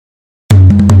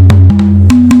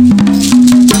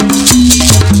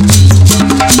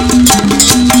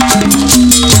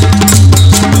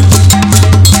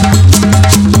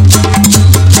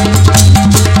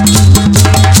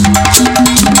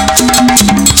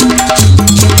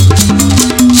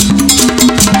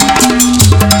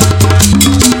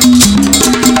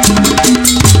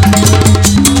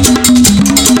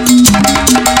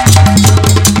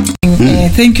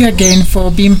thank you again for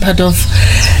being part of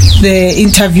the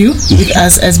interview with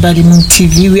us as Badimung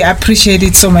TV. We appreciate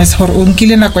it so much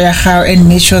and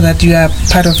make sure that you are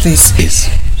part of this. Yes.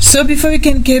 So before we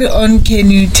can carry on,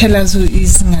 can you tell us who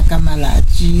is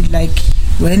Malatji? Like,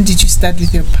 when did you start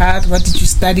with your part? What did you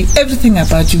study? Everything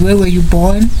about you. Where were you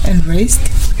born and raised?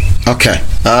 Okay.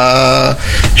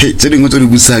 Hey,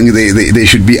 they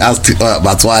should be asked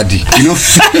Batswadi. You know,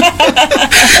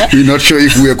 we're not sure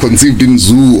if we are conceived in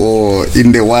zoo or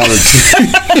in the wild.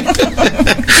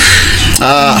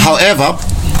 However,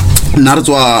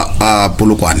 Naritswa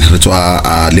Polokwane, Ritswa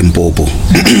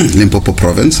Limpopo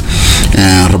province.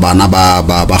 Rubana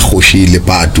ba Khoshi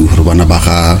Lepatu, Rubana ba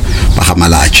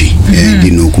Malatji,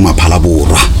 Dino Kuma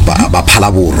Palabora, ba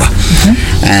Palabora,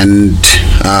 and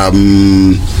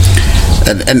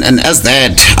as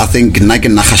that, I think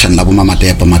Nagan Nakashan Labuma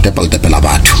Matepal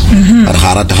Tepelabatu.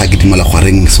 Harata Hakitimala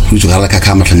Haring, Pujaraka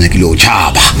Kamatlanakilo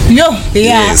Chaba.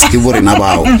 Yes,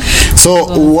 so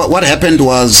what happened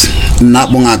was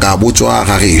Nabungaga Buchwa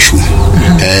Harishu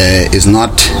is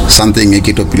not something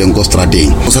Ekitopilango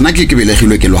Strading.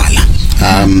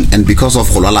 And because of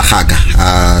Kolala Haga,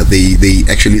 they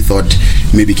actually thought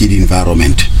maybe kid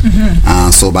environment.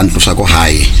 So Bantlushako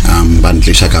High,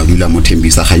 Bantlushaka Villa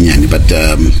Motembisa Hanyani, but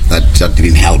that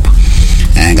didn't help.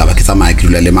 And Gabakisama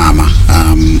Kulele Mama,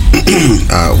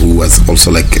 who was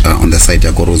also like on the side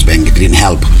of Goros Bank, it didn't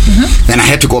help. Then I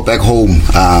had to go back home,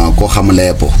 go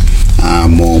Hamalepo,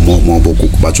 more Boku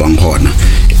Bachuanghona.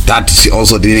 That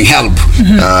also didn't help.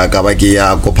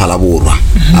 Gabakia, go Palabura,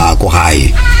 go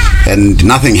high. And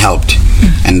nothing helped.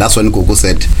 And that's when Koko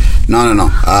said, no,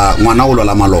 Mwana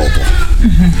Lola Malopo.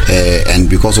 And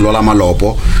because Lola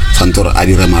Malopo, Santor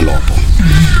Adira Malopo.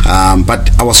 But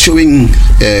I was showing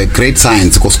great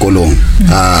signs, Koskolong,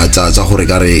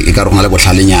 Zahoregare, Ikarona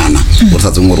Taliana, or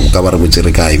Satumur Kabar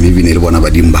Bucherikai, maybe Nirwana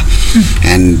Badimba.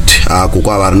 And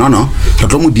Kukavar, no,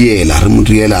 Romudiela,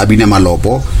 Abina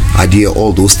Malopo, idea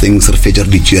all those things feature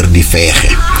the chair di fere.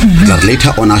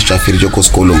 Later on, Asha Firjo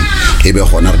Koskolong, Ebe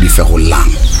Honor di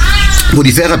Feholang.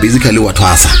 Budifera basically what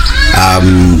was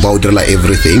Baudrella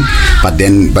everything, but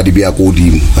then Badibia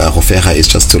Godim, Hofera is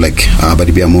just to like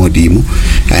Badibia Modim,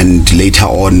 and later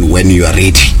on when you are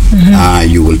ready,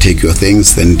 you will take your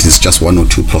things, then it's just one or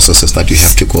two processes that you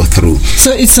have to go through.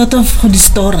 So it's sort of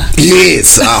Hodistora.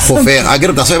 Yes, Hofera. I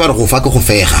get that's why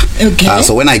Hofera. Okay.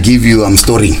 So when I give you, I'm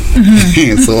storing.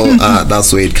 So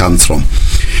that's where it comes from.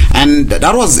 And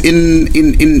that was in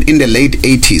the late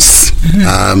 80s.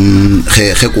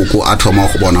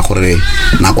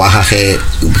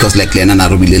 Because like Lena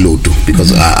Narubile Lotu,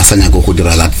 because Asanya go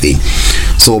Hudra that thing.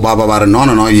 So Baba,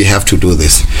 no, you have to do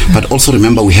this. But also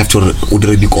remember, we have to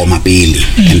already come up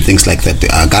and things like that.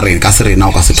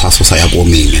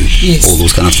 All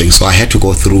those kind of things. So I had to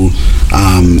go through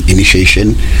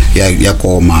initiation,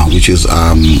 which is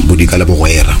Budikala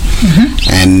Boera.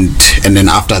 And then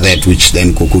after that, which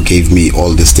then Kuku gave me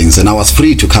all these things, and I was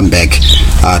free to come back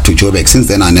to Joburg. Since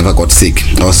then, I never got sick.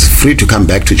 I was free to come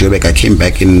back to Joburg. I came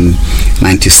back in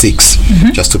 '96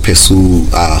 just to pursue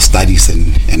studies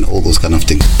and all those kind of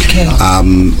things. Okay.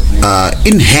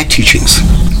 In her teachings,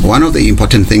 one of the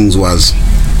important things was,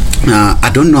 I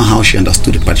don't know how she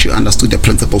understood it, but she understood the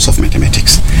principles of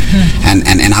mathematics. And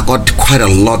I got quite a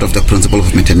lot of the principles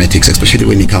of mathematics, especially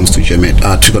when it comes to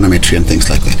trigonometry and things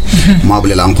like that.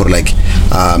 Like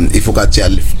if you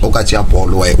got your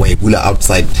ball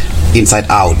outside, inside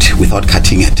out without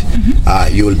cutting it,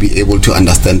 you will be able to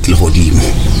understand Tilhodimo.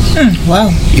 Wow.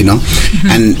 You know?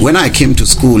 And when I came to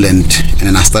school and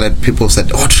I started, people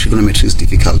said, oh, trigonometry is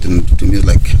difficult. And to me,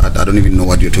 like, I don't even know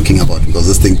what you're talking about, because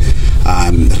this thing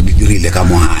really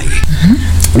come high.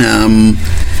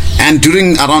 And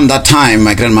during around that time,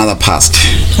 my grandmother passed.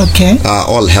 Okay.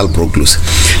 All hell broke loose.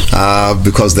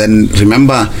 Because then,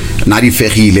 remember, Nadi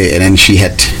Fehile, and then she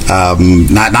had,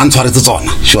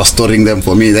 she was storing them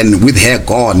for me. Then with her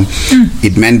gone,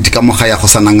 it meant Kamohaya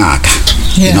Hosanangaka.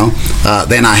 You know,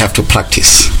 then I have to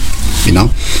practice. You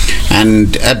know,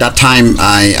 and at that time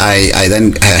I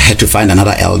then had to find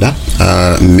another elder,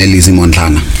 Melizi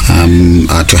Montana,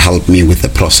 to help me with the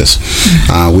process,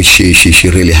 which she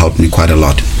really helped me quite a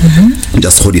lot.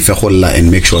 Just and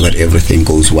make sure that everything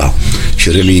goes well. She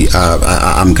really,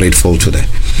 I'm grateful to that.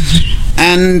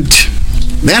 And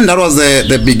then that was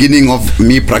the beginning of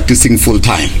me practicing full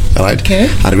time, right? Okay.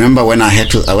 I remember when I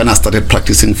started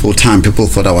practicing full time, people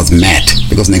thought I was mad,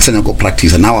 because next time I go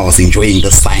practice, and now I was enjoying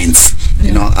the science,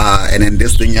 you know. And then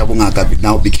this thing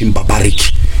now became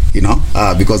barbaric,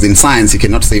 because in science you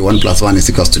cannot say 1 + 1 is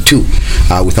equals to 2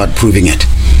 without proving it.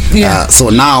 Yeah. So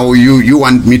now you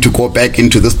want me to go back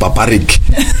into this barbaric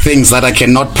things that I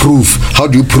cannot prove. How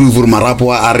do you prove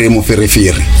Marapo are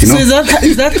moferefere? So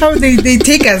is that how they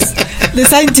take us, the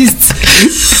scientists?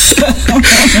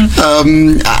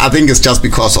 I think it's just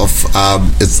because of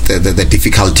it's the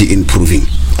difficulty in proving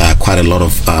quite a lot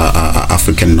of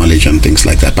African knowledge and things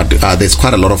like that. But there's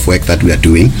quite a lot of work that we are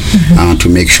doing to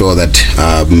make sure that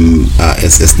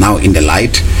it's now in the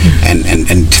light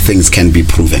and things can be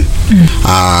proven.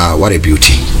 What a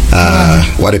beauty.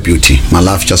 What a beauty. My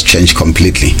life just changed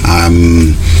completely.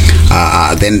 Then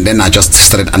I just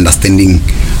started understanding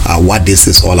what this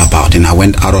is all about, and I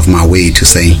went out of my way to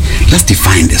say, let's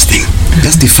define this thing.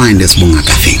 Let's define this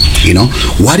Bungaka thing.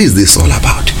 What is this all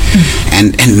about?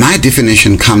 And my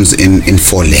definition comes in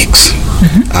 4 legs.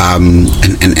 And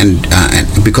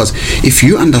because if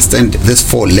you understand these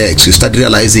 4 legs, you start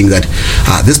realizing that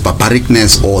this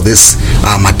barbaricness or this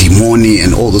madimoni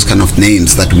and all those kind of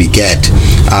names that we get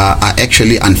are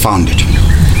actually unfounded.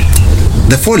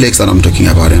 The 4 legs that I'm talking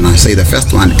about, and I say the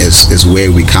first one is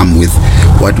where we come with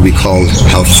what we call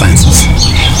health sciences.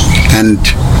 And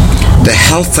the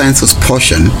health sciences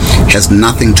portion has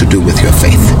nothing to do with your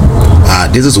faith.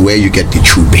 This is where you get the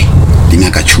chube,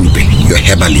 your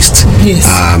herbalist. Yes.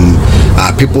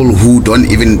 People who don't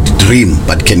even dream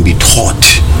but can be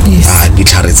taught. Yes.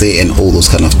 And all those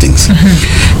kind of things.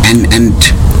 And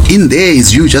in there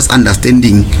is you just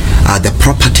understanding the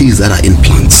properties that are in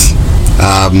plants.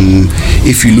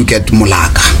 If you look at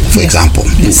Molaka, for example,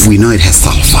 we know it has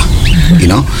sulfur. You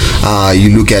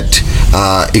look at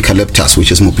eucalyptus,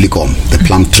 which is Moplicum, the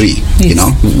plum tree.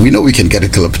 We know we can get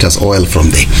eucalyptus oil from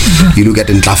there. You look at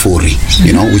Ntlafori,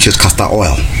 which is castor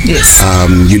oil. Yes.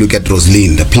 You look at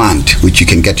roseline, the plant, which you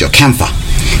can get your camphor.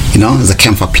 It's a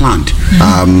camphor plant,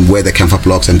 where the camphor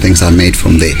blocks and things are made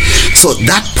from there. So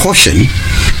that portion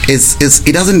is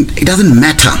it doesn't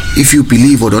matter if you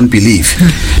believe or don't believe.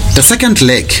 The second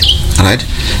leg, right,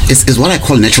 is what I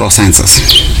call natural sciences,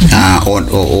 or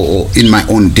in my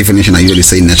own definition, I usually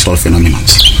say natural phenomena.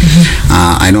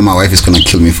 I know my wife is going to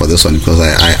kill me for this one because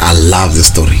I love this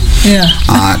story. Yeah.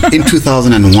 In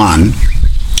 2001,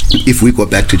 if we go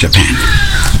back to Japan,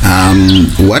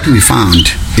 what we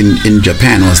found in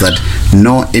Japan was that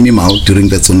no animal during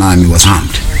the tsunami was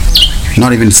harmed.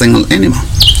 Not even a single animal,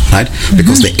 right?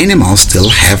 Because the animals still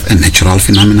have a natural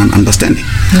phenomenon understanding.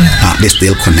 They're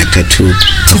still connected to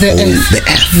the earth.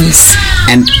 Yes.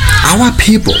 And our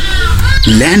people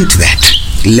learned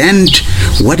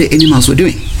what the animals were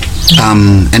doing.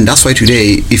 And that's why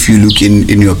today, if you look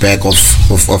in your bag of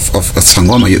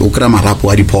Sangoma, you ukra marapo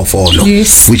wa diphoofolo,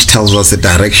 which tells us the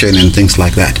direction and things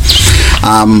like that.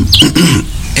 And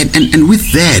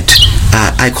with that,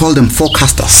 I call them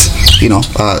forecasters, the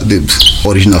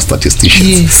original statisticians.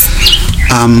 Yes.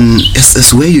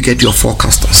 It's where you get your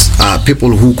forecasters.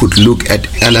 People who could look at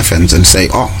elephants and say,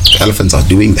 oh, elephants are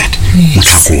doing that. Yes.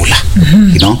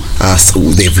 So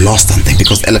they've lost something,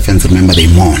 because elephants, remember, they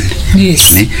mourn.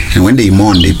 Yes. And when they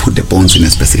mourn, they put the bones in a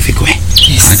specific way.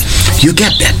 Yes. Right? You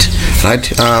get that, right?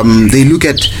 You look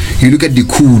at the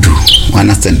kudu,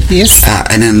 understand? Yes.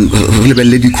 And then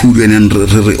the kudu, and then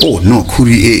kudu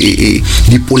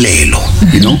the polelo.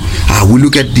 We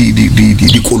look at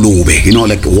the kolobe,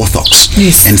 like orthox.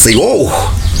 Yes. And say, oh,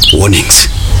 warnings.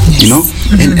 Yes.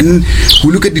 And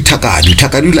we look at the takadu.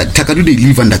 Takadu, they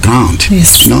live underground.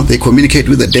 Yes. They communicate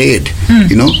with the dead.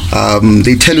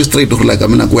 They tell you straight, like,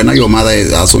 when your mother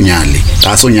is asonyali.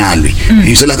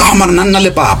 You say, like, oh, marana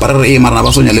le papa, marana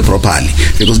basonyali properly,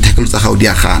 because tackles are how they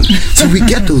are. So we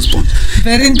get those points.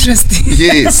 Very interesting.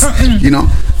 Yes.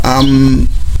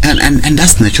 And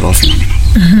that's natural phenomenon,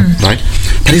 right?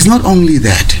 But it's not only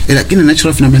that. Like in a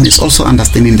natural phenomenon, it's also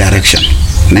understanding direction.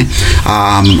 Which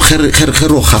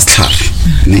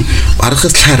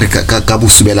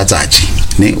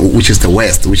is the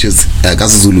west, which is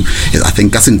Zulu. I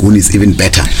think Kasinguni is even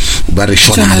better.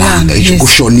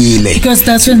 Because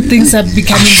that's when things are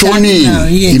becoming dark now.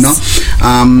 Yes.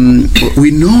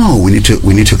 We know we need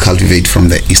to cultivate from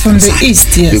the eastern side. From the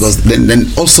east, yes. Because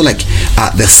then also like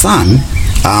the sun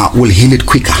will heal it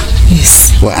quicker. Yes.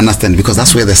 Well, understand, because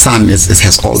that's where the sun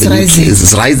has all the nutrients,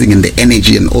 is rising in the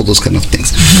energy and all those kind of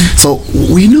things. So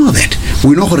we know that.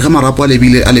 We know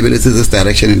this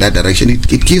direction, in that direction.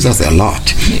 It gives us a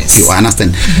lot. Yes. You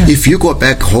understand? If you go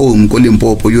back home,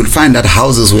 Mpho, you'll find that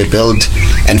houses were built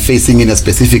and facing in a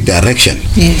specific direction.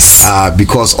 Yes.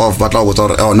 Because of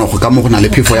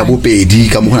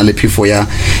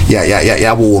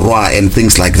and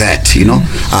things like that.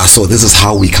 So this is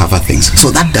how we cover things.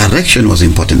 So that direction was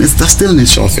important. That's still a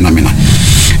natural phenomenon.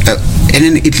 And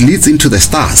then it leads into the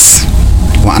stars.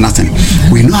 Well, understand?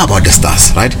 We know about the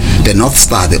stars, right? The North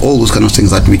Star, all those kind of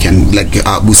things that we can, like,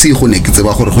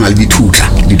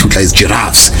 Ditutla is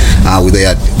giraffes.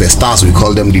 The stars, we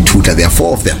call them Ditutla. There are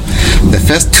 4 of them. The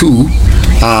first 2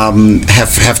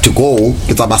 have to go.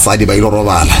 Like,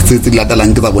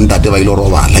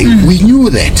 we knew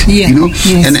that, you know,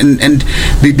 and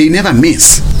they never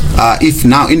miss. If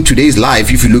now in today's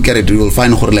life, if you look at it, you will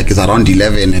find like it's around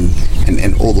 11 and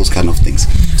all those kind of things.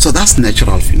 So that's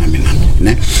natural phenomenon.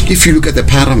 If you look at the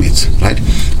pyramids, right?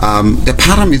 The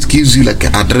pyramids gives you like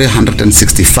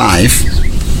 365,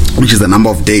 which is the number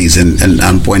of days, and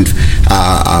point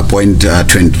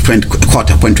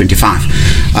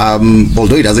 25.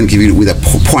 Although it doesn't give you with a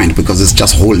point because it's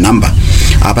just whole number.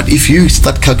 But if you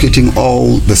start calculating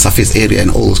all the surface area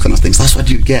and all those kind of things, that's what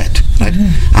you get, right?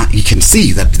 You can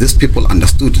see that these people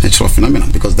understood natural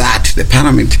phenomenon, because the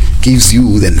pyramid gives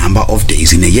you the number of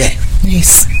days in a year.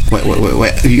 Yes.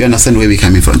 Where you understand where we're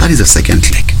coming from. That is the second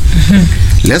leg.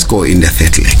 Let's go in the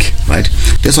third leg, right?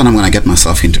 This one I'm going to get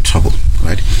myself into trouble,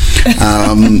 right?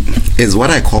 Is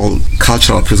what I call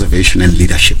cultural preservation and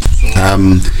leadership.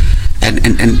 And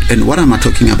what I'm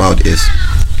talking about is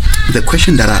the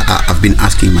question that I've been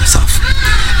asking myself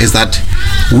is that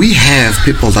we have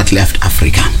people that left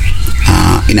Africa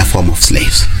in a form of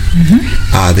slaves.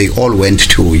 They all went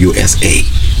to USA.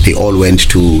 They all went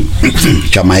to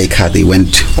Jamaica. They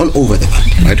went all over the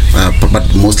world, right?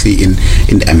 But mostly in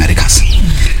the Americas.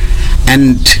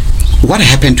 And what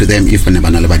happened to them if you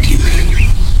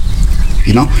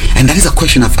know? And that is a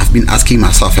question I've been asking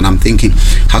myself, and I'm thinking,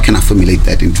 how can I formulate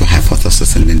that into a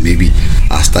hypothesis and then maybe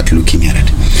start looking at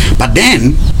it? But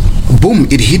then, boom,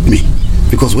 it hit me.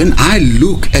 Because when I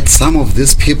look at some of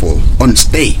these people on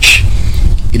stage,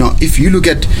 you know, if you look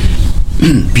at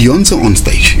Beyonce on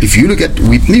stage, if you look at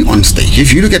Whitney on stage,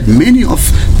 if you look at many of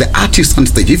the artists on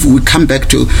stage, if we come back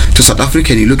to South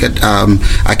Africa and you look at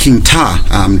King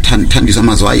Thandiswa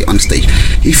Mazwai on stage,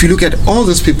 if you look at all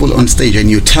those people on stage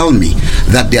and you tell me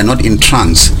that they are not in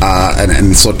trance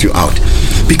and sort you out,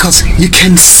 because you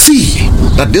can see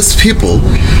that these people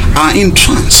are in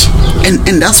trance,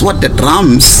 and that's what the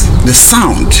drums, the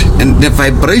sound and the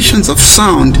vibrations of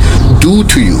sound do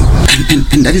to you,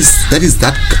 and that is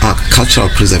that cultural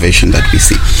preservation that we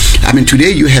see. I mean,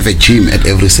 today you have a gym at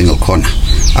every single corner.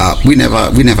 We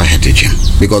never had a gym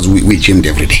because we gymmed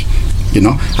every day, you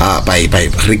know, by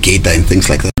regatta and things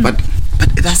like that. But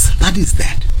that is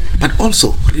that. But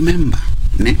also remember,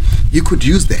 you could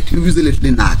use that. You use the little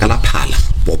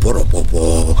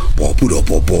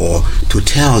to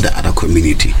tell the other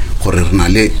community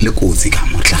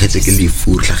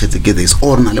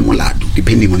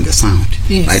depending on the sound.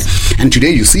 Yes. Right? And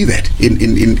today you see that in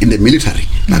the military.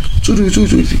 Like,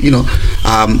 you know,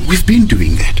 we've been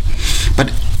doing that.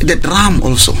 But the drum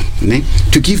also,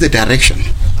 to give the direction.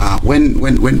 When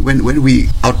we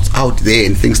out there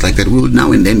and things like that, we will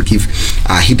now and then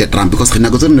hit the drum, because we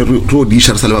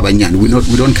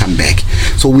don't come back.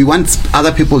 So we want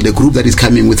other people, the group that is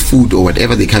coming with food or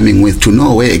whatever they're coming with, to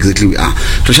know where exactly we are.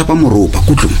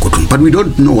 But we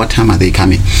don't know what time are they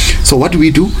coming. So what do we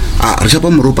do?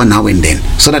 Now and then,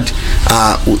 so that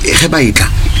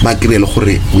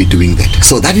we're doing that.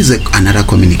 So that is another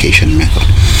communication method.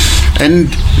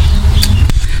 And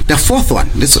the fourth one,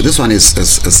 this one is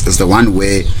the one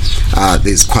where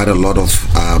there's quite a lot of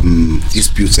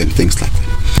disputes and things like that.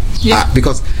 Yeah.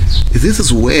 Because this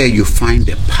is where you find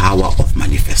the power of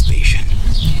manifestation.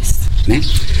 Yes.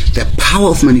 The power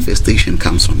of manifestation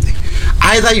comes from there.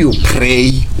 Either you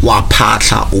pray, wa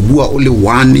patla, ubua ole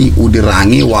wani,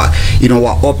 udirangi, you know,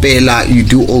 wa opela, you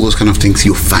do all those kind of things,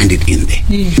 you find it in there.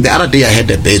 Yeah. The other day I had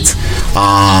the birds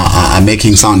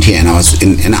making sound here, and I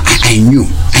knew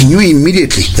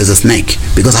immediately there's a snake,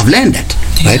 because I've learned that,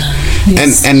 right?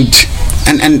 Yes. And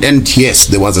yes,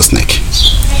 there was a snake,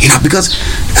 you know, because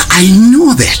I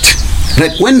know that.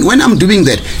 Right? When I'm doing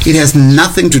that, it has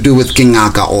nothing to do with King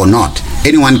Aka or not.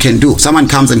 Anyone can do. Someone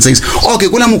comes and says, okay,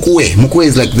 kula mukwe. Mukwe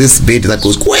is like this bait that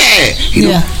goes, kwe. You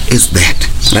know, it's that.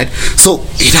 Right? So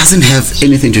it doesn't have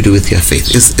anything to do with your faith.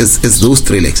 It's those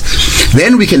 3 legs.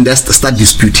 Then we can just start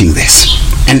disputing this.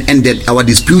 And that our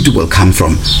dispute will come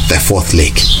from the 4th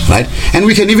leg. Right? And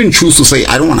we can even choose to say,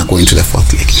 I don't want to go into the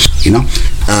 4th leg. You know?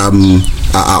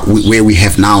 Where we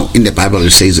have now in the Bible,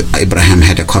 it says Abraham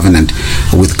had a covenant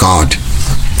with God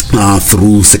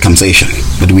through circumcision.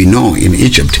 But we know in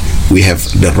Egypt we have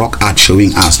the rock art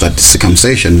showing us that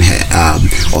circumcision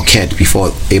occurred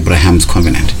before Abraham's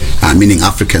covenant, meaning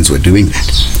Africans were doing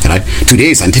that. Right?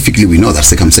 Today, scientifically, we know that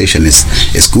circumcision is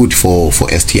good for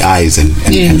STIs and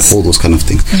all those kind of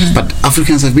things. Mm-hmm. But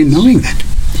Africans have been knowing that.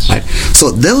 right?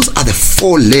 So those are the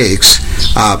 4 legs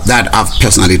that I've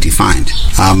personally defined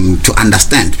to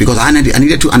understand, because I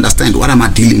needed to understand what am I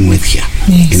dealing with here,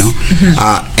 yes. You know,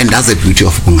 and that's the beauty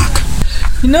of Bungaka.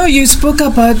 You know, you spoke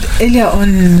about earlier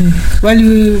on, while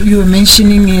you were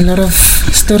mentioning a lot of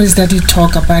stories that you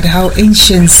talk about how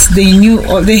ancients, they knew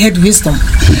or they had wisdom.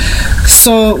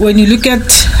 So when you look at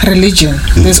religion,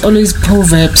 there's always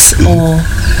proverbs or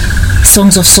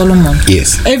Songs of Solomon.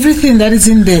 Yes. Everything that is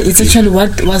in there, it's actually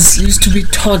what was used to be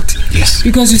taught. Yes.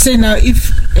 Because you say now,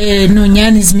 if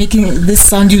Nonyan is making this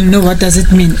sound, you know what does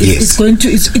it mean. Yes.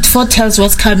 It foretells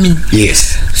what's coming.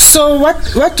 Yes. So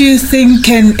what do you think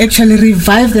can actually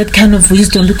revive that kind of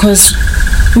wisdom? Because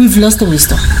we've lost the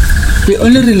wisdom. We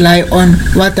only rely on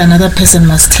what another person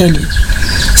must tell you.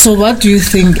 So what do you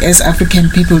think as African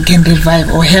people can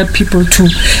revive or help people to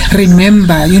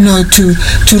remember, you know, to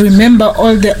remember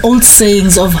all the old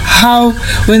sayings of how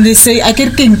when they say yes,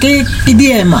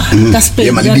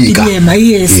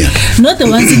 not the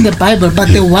ones in the Bible, but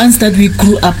the ones that we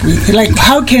grew up with. Like,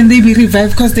 how can they be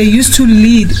revived? Because they used to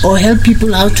lead or help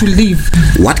people how to live.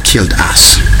 What killed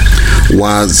us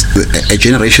was a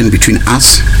generation between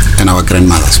us and our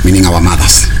grandmothers, meaning our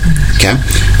mothers, okay,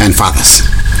 and fathers.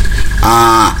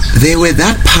 They were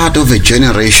that part of a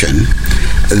generation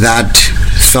that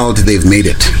felt they've made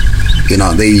it. You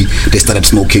know, they started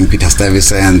smoking Peter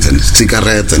Stuyvesant and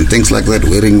cigarettes and things like that,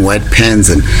 wearing white pants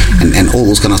and all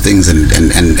those kind of things, and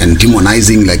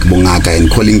demonizing like Bongaka and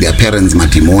calling their parents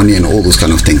Matimoni and all those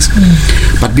kind of things.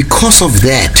 But because of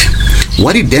that,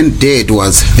 what it then did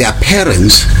was their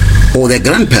parents or their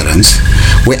grandparents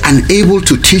were unable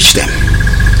to teach them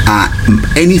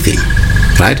anything,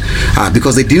 right?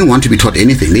 Because they didn't want to be taught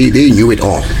anything. They knew it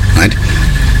all, right?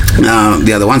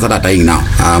 They are the ones that are dying now.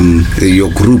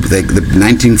 Your group, the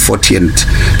 1940 and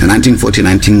the 1940,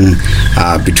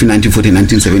 between 1940 and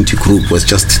 1970 group was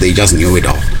they just knew it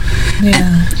all.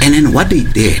 Yeah. And then what they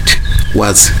did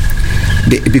was,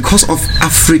 because of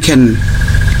African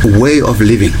way of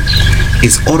living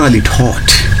is orally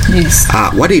taught. Yes.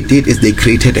 What they did is they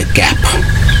created a gap.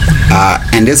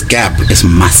 And this gap is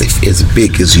massive, is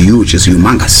big, is huge, is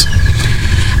humongous.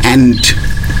 And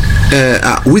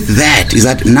with that is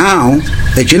that now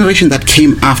the generation that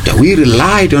came after, we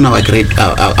relied on our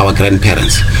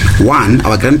grandparents. One,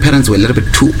 our grandparents were a little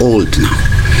bit too old now.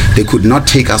 They could not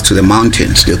take us to the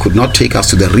mountains. They could not take us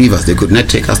to the rivers. They could not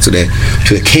take us to the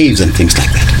caves and things like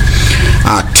that.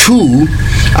 Two,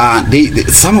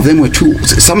 some of them were too.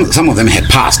 Some of them had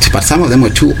passed, but some of them were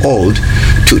too old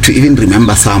to even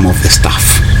remember some of the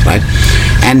stuff, right?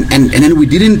 And then we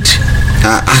didn't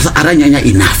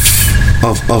enough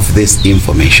of this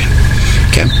information.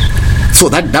 Okay, so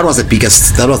that was the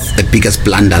biggest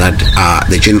blunder that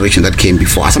the generation that came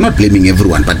before us. I'm not blaming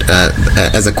everyone, but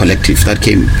as a collective that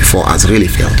came before us really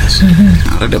failed us.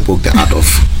 I read the book, The Art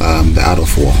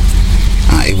of War.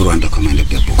 Everyone recommended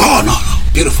the book. Oh no,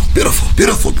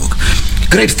 beautiful book.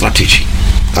 Great strategy.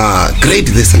 Great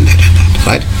this and that,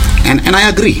 right? And I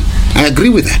agree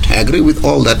with that. I agree with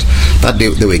all that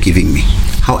they were giving me.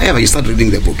 However, you start reading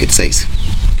the book, it says,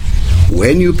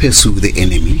 when you pursue the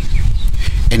enemy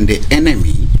and the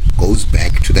enemy goes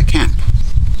back to the camp,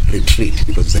 retreat,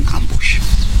 because it's an ambush.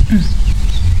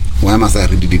 Why must I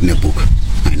read it in a book?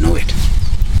 I know it.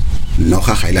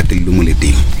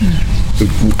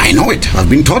 I know it. I've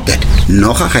been taught that.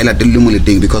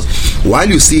 Because while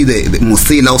you see the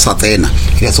Musila Satena,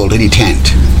 it has already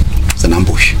turned. It's an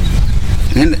ambush.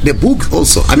 And the book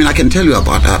also, I mean, I can tell you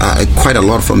about quite a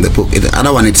lot from the book. The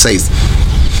other one, it says,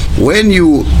 when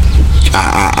you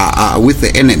are with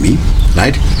the enemy,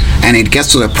 right, and it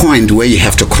gets to the point where you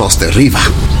have to cross the river,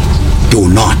 do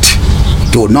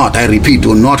not, I repeat,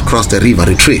 do not cross the river,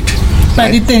 retreat.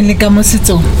 But it ain't like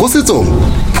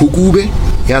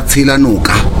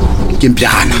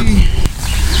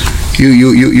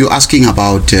you're asking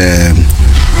about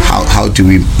how do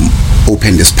we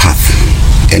open this path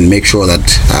and make sure that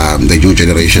the new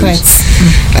generations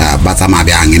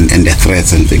and the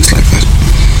threats and things like that.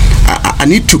 I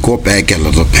need to go back a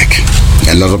little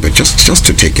bit, just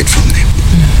to take it from there.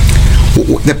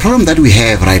 The problem that we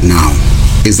have right now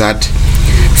is that,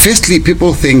 firstly,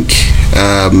 people think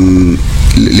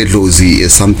Lidlozi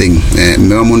is something.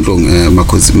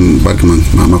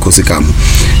 Makosikam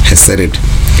has said it.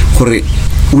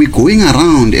 We're going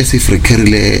around as if we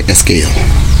carry a scale.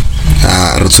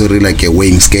 Like a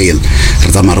weighing scale.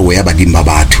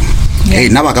 Hey,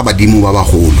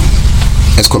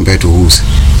 as compared to whose?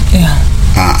 Yeah.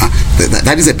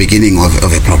 That is the beginning of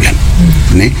a problem.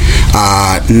 Ne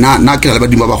na ke la ba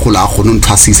dimba ba gola go no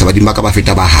nthasisa ba dimba ka ba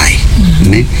feta ba high.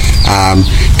 Ne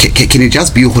can it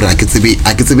just be gore a ke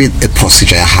tsebe a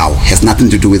procedure how has nothing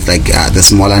to do with like the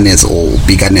smallerness or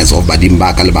biggerness of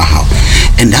badimba ka le ba how,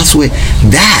 and that's where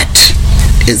that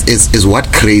is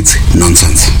what creates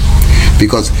nonsense.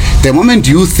 Because the moment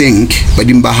you think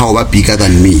badimba how are bigger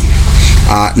than me,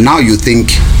 now you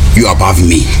think you're above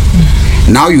me.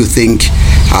 Now you think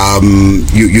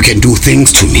you can do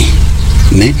things to me.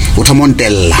 Ne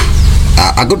utamontella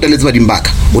agoteletse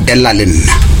badimbaka utella le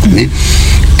nna. Ne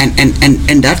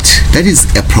and that is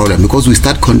a problem, because we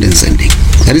start condescending.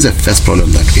 That is the first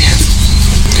problem that we have.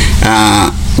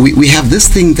 We have this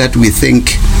thing that we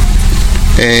think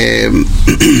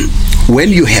when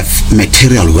you have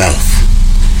material wealth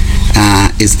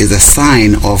is a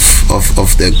sign of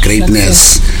the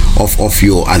greatness of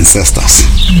your ancestors.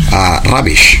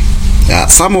 Rubbish.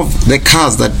 Some of the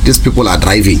cars that these people are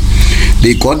driving,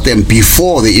 they got them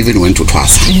before they even went to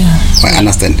Twasa. I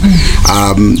understand.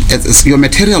 It's your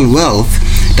material wealth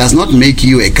does not make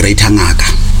you a greater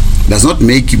ngaka. Does not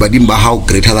make you badimba how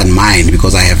greater than mine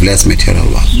because I have less material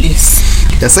wealth. Yes.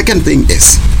 The second thing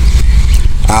is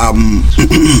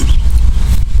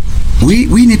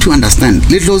we need to understand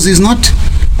Litlos is not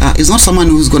someone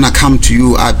who's gonna come to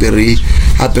you aperi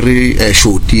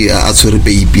shoti atsuri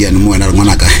baby and mo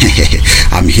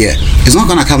I'm here. It's not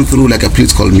gonna come through like a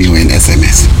please call me or an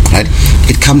SMS, right?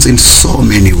 It comes in so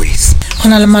many ways.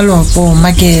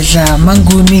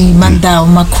 Manguni, Mandao,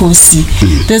 Makosi.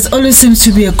 There's always seems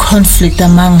to be a conflict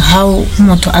among how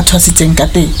moto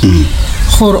atwasitenkate.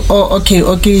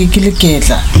 Okay,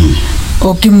 kilikela.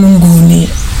 Okay, Munguni.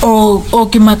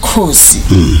 Okay, Makosi.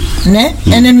 Ne?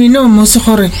 And then we know most of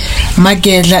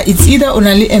Magela, it's either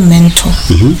only a mentor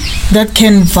that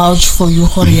can vouch for you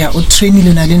or train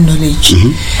you in knowledge.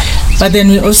 But then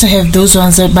we also have those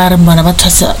ones that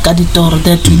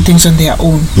they're doing things on their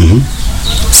own.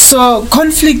 So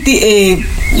conflict,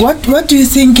 what do you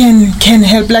think can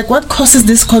help? Like what causes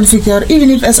this conflict? Or even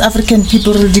if as African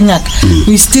people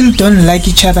we still don't like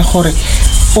each other. Or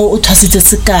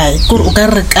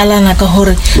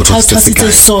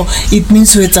so it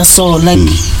means it's so like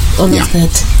all of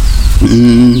that.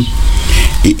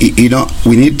 You know,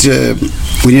 we need a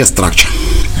structure.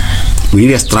 We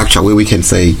need a structure where we can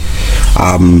say,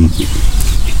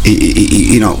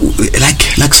 you know,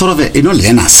 like sort of a, you know,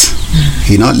 learners.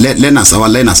 You know, learners, our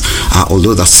learners.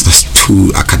 Although that's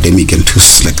too academic and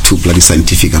too bloody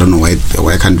scientific. I don't know why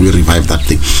can't we revive that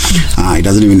thing? It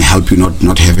doesn't even help you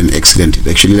not have an accident. It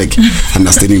actually, like,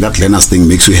 understanding that learners thing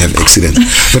makes you have accident.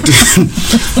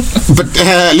 But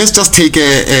let's just take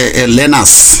a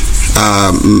learners,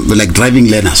 like driving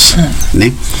learners.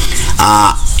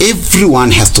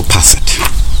 Everyone has to pass it.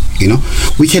 You know,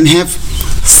 we can have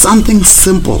something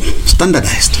simple,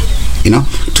 standardized, you know,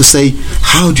 to say,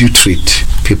 how do you treat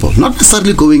people? Not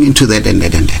necessarily going into that and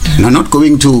that and that. You know, not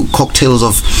going to cocktails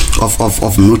of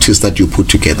notice that you put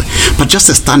together, but just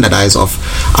a standardized of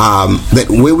that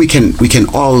where we can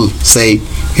all say,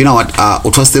 you know what,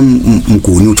 utwaste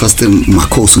mguni, utwaste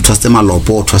makosi, utwaste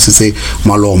malopo, utwaste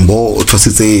malombo,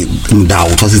 utwaste mdao,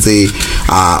 utwaste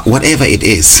whatever it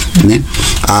is.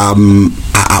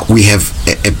 We have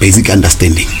a basic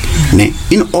understanding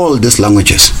in all these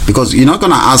languages, because you're not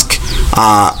gonna ask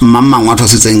mama what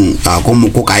was saying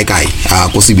ko kai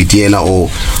ko sibitiela or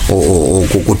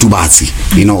tubatsi,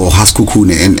 you know, or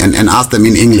haskukune and ask them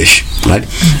in English, right?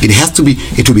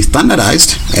 It will be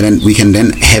standardized, and then we can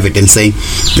then have it and say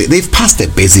they've passed the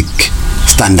basic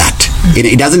standard.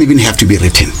 It doesn't even have to be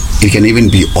written. It can even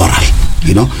be oral,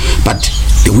 you know, but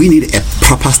we need a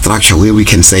proper structure where we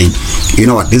can say, you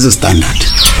know what, this is standard.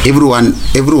 Everyone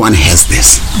has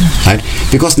this, right?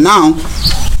 Because now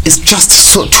it's just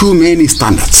too many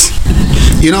standards.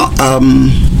 You know,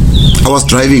 I was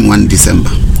driving one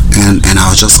December, and I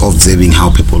was just observing how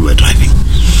people were driving,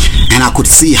 and I could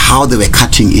see how they were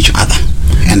cutting each other.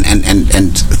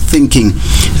 And thinking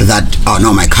that, oh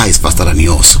no, my car is faster than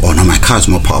yours, or no, my car is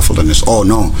more powerful than yours, oh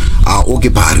no,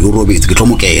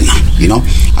 you know,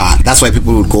 that's why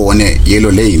people would go on a yellow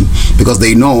lane, because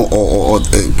they know, or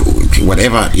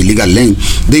whatever illegal lane,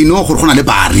 they know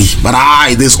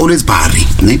but there's always bari,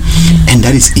 and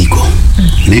that is ego.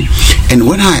 And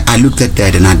when I looked at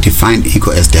that and I defined ego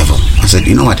as devil, I said,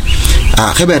 you know what,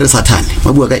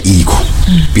 ego,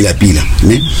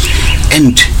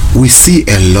 and we see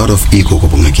a lot of ego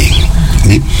king.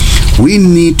 We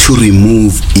need to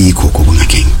remove ego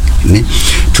king,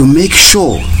 to make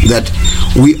sure that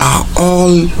we are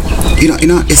all, you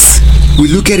know, we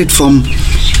look at it from,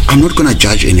 I'm not gonna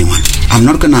judge anyone. I'm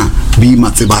not gonna be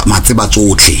matseba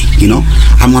tsotlhe, you know.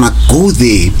 I'm gonna go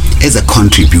there as a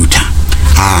contributor.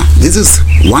 This is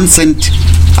 1 cent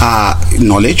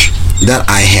knowledge that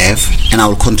I have, and I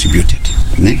will contribute it.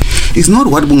 Ne? It's not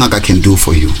what Bungaka can do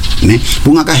for you. Ne?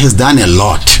 Bungaka has done a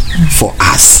lot for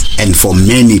us and for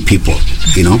many people,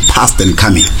 you know, past and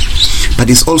coming. But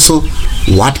it's also,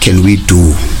 what can we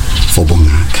do for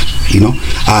Bungaka? You know,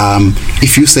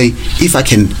 if you say, if I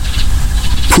can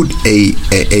put a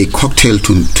cocktail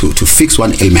to fix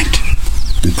one ailment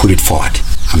and put it forward,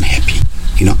 I'm happy.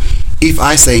 You know, if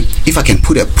I say, if I can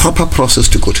put a proper process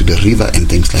to go to the river and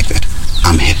things like that,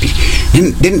 I'm happy.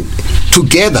 Then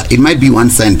together it might be 1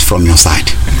 cent from your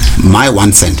side, my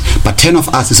 1 cent, but 10 of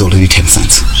us is already 10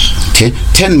 cents. Okay,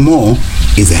 10 more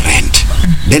is a rent.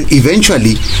 Then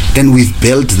eventually, then we've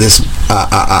built this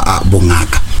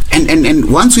Bungaka, and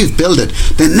once we've built it,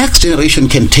 the next generation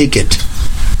can take it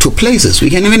to places. We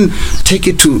can even take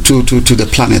it to the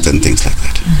planet and things like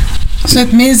that. So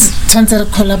it means to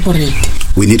collaborate.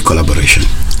 We need collaboration.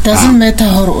 Doesn't matter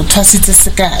how it's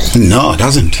a guy. No, it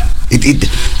doesn't.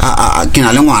 I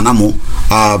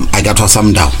got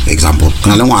some down example.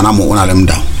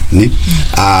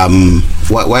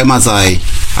 Why must I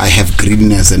have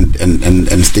greediness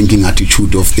and stinking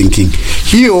attitude of thinking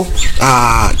here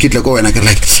go and I can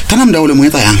like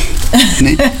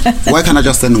why can't I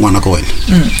just send one go in?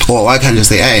 Or why can't I just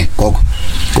say, hey, go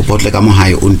pot like I'm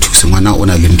high unto sumana on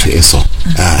a limb to eso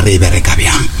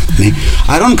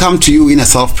I don't come to you in a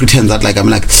self pretense that like I'm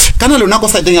like and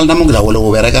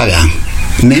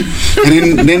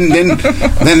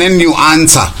then you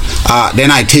answer,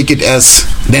 then I take it as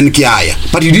then kiaya,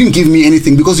 but you didn't give me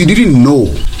anything because you didn't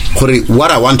know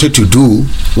what I wanted to do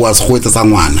was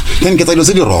someone. Then get I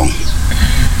wrong.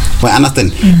 I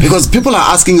understand because people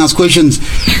are asking us questions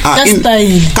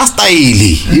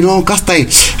kastaili, you know, kastai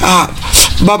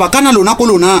baba kana lona ko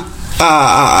lona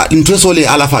intresole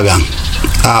ala fabian.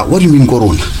 What do you mean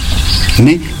corona?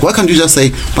 Why can't you just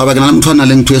say baba kana mtu ana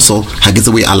leng tweso hagetse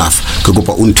we alaf ke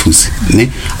gopa untus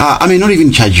ne? I may not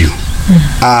even charge you.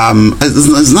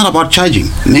 It's not about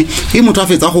charging ne? He muthu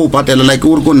afetsa go patela like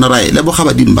o re go nna ra le bo ga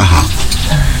badimo ba ha.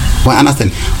 Why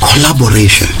understand?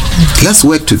 Collaboration. Let's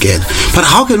work together. But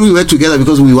how can we work together?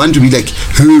 Because we want to be like,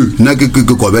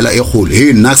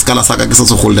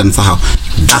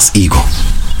 that's ego.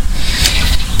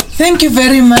 Thank you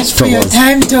very much for your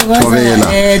time, Dr.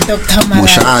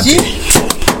 Malatji.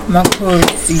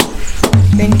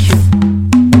 Thank you.